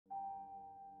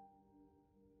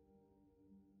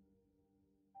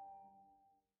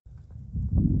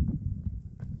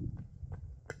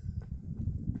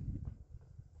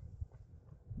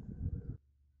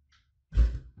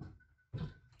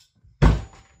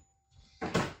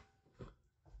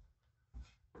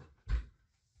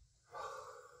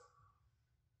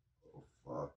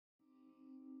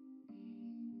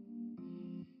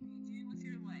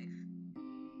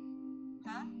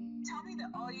me that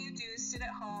all you do is sit at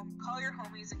home, call your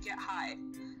homies, and get high.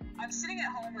 I'm sitting at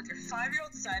home with your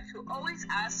 5-year-old son who always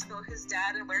asks about his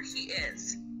dad and where he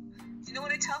is. Do you know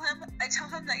what I tell him? I tell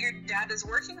him that your dad is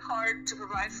working hard to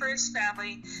provide for his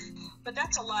family, but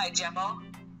that's a lie, Jemo.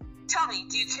 Tell me,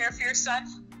 do you care for your son?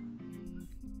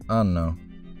 I don't know.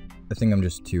 I think I'm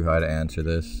just too high to answer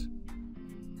this.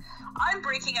 I'm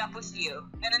breaking up with you,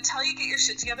 and until you get your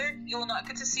shit together, you will not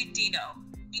get to see Dino.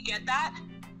 You get that?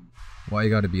 Why you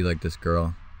gotta be like this,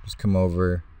 girl? Just come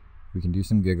over, we can do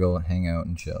some giggle, hang out,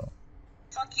 and chill.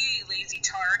 Fuck you, you lazy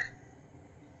tard.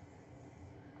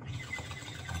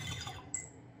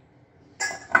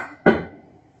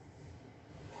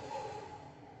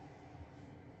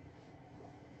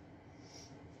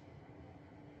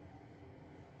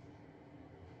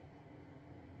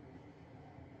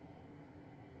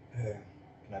 Hey,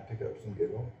 can I pick up some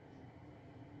giggle?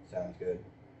 Sounds good.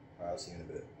 Alright, I'll see you in a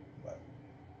bit. Bye.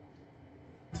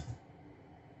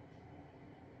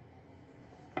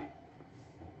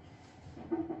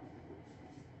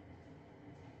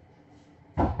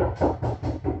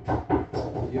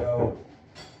 Yo.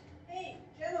 Hey,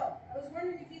 Jemo, I was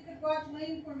wondering if you could watch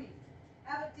Lane for me.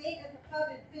 I have a date at the pub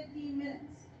in 15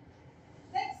 minutes.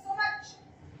 Thanks so much.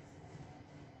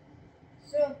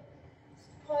 So, what's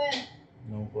the plan?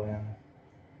 No plan.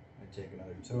 I take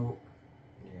another toke,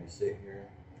 and you're gonna sit here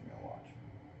and you're gonna watch me.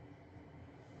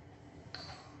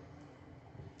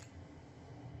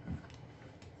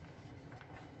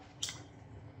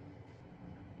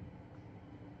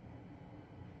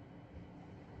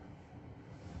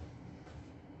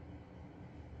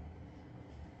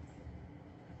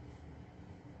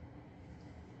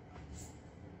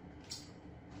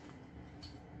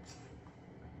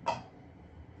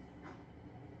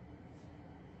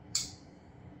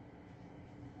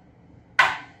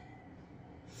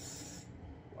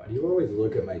 Why do you always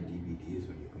look at my DVDs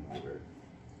when you come over?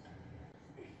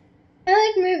 I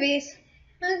like movies.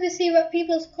 I like to see what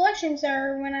people's collections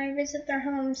are when I visit their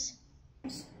homes.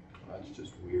 That's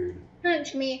just weird. Not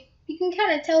to me. You can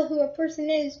kind of tell who a person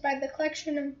is by the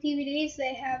collection of DVDs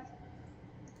they have.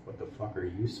 What the fuck are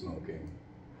you smoking?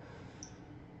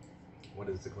 What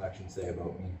does the collection say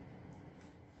about me?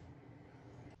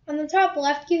 On the top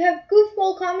left, you have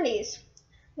goofball comedies.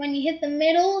 When you hit the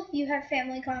middle, you have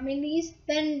family comedies,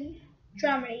 then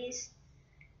dramedies.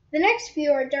 The next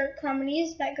few are dark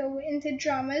comedies that go into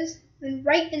dramas, then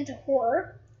right into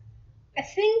horror. I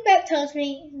think that tells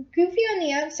me goofy on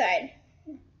the outside,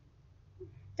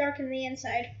 dark on the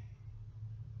inside.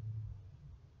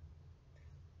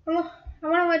 I want to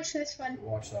watch this one. I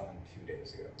watched that one 2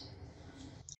 days ago.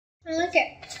 I like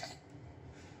it.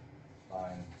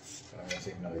 Fine, but I'm gonna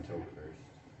take another toke first.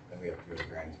 Then we have to go to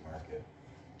Granny's Market.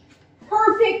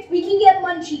 Perfect! We can get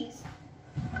munchies.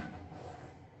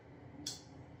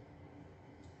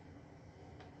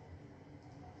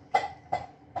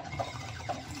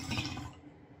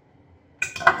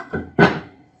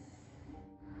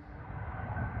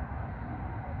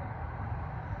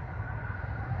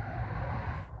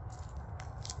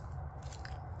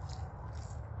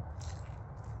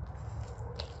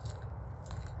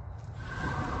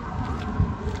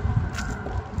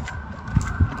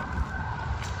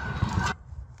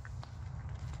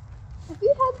 Have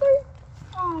you had their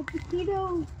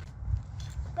potato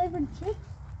flavored chips?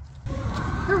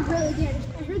 They're really good.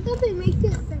 I heard that they make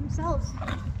it themselves.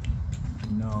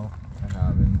 No, I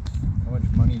haven't. How much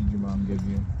money did your mom give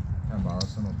you? Can I borrow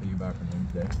some? I'll pay you back on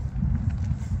Wednesday.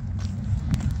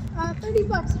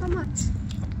 $30. How much?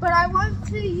 But I want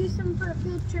to use them for a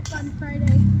field trip on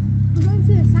Friday. We're going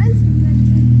to the science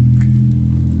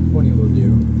convention. 20 will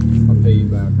do. I'll pay you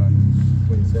back on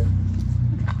Wednesday.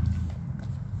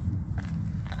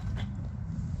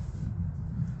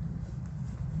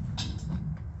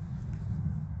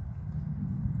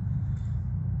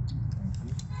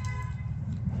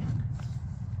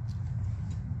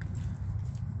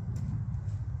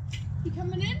 You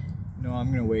coming in? No,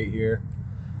 I'm gonna wait here.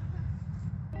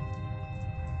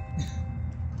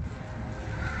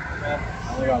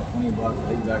 I only got $20. I'll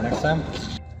pay you back next time.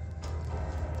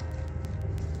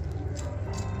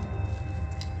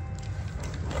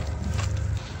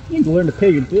 You need to learn to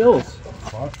pay your bills.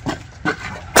 What?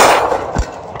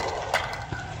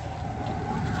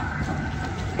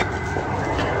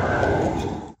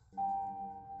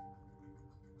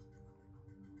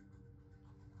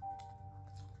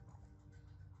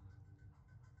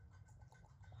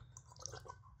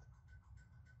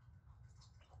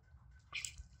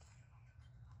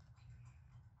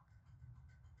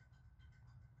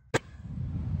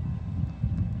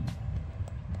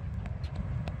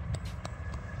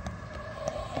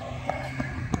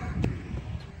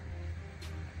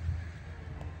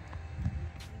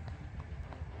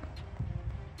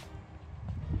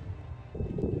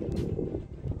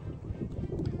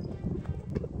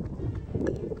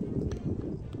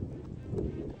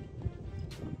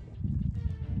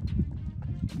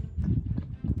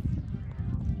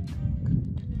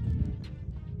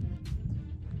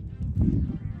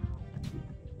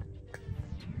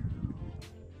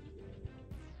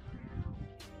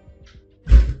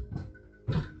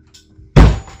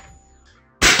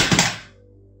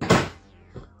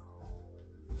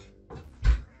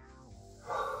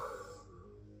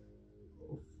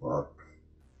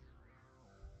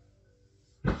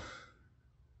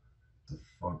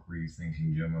 fuck were you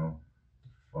thinking, Jemo?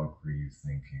 The fuck were you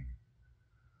thinking?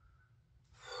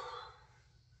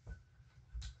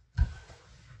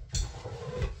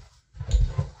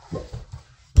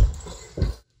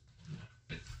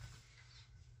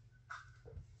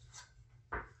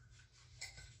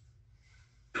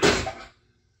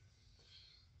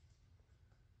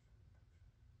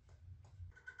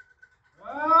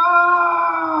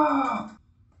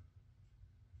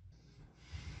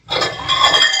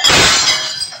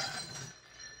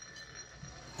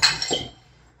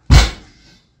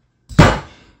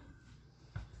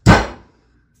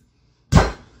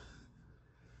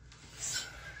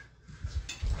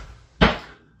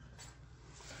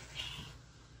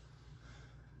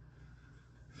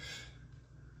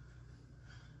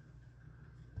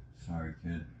 Sorry,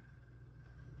 kid.